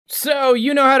So,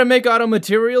 you know how to make auto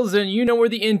materials and you know where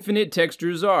the infinite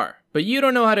textures are, but you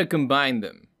don't know how to combine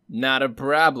them. Not a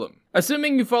problem.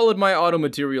 Assuming you followed my auto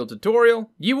material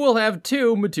tutorial, you will have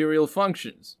two material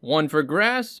functions, one for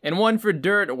grass and one for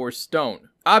dirt or stone.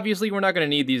 Obviously, we're not going to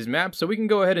need these maps, so we can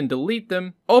go ahead and delete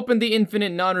them. Open the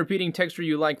infinite non-repeating texture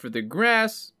you like for the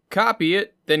grass, copy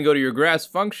it, then go to your grass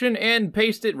function and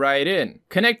paste it right in.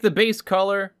 Connect the base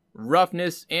color,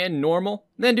 roughness, and normal,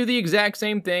 then do the exact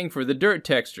same thing for the dirt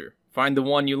texture. Find the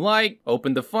one you like,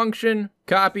 open the function,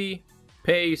 copy,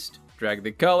 paste, drag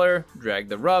the color, drag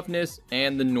the roughness,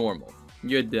 and the normal.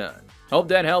 You're done. Hope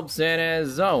that helps, and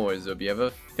as always, hope you have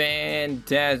a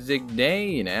fantastic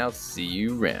day, and I'll see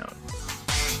you around.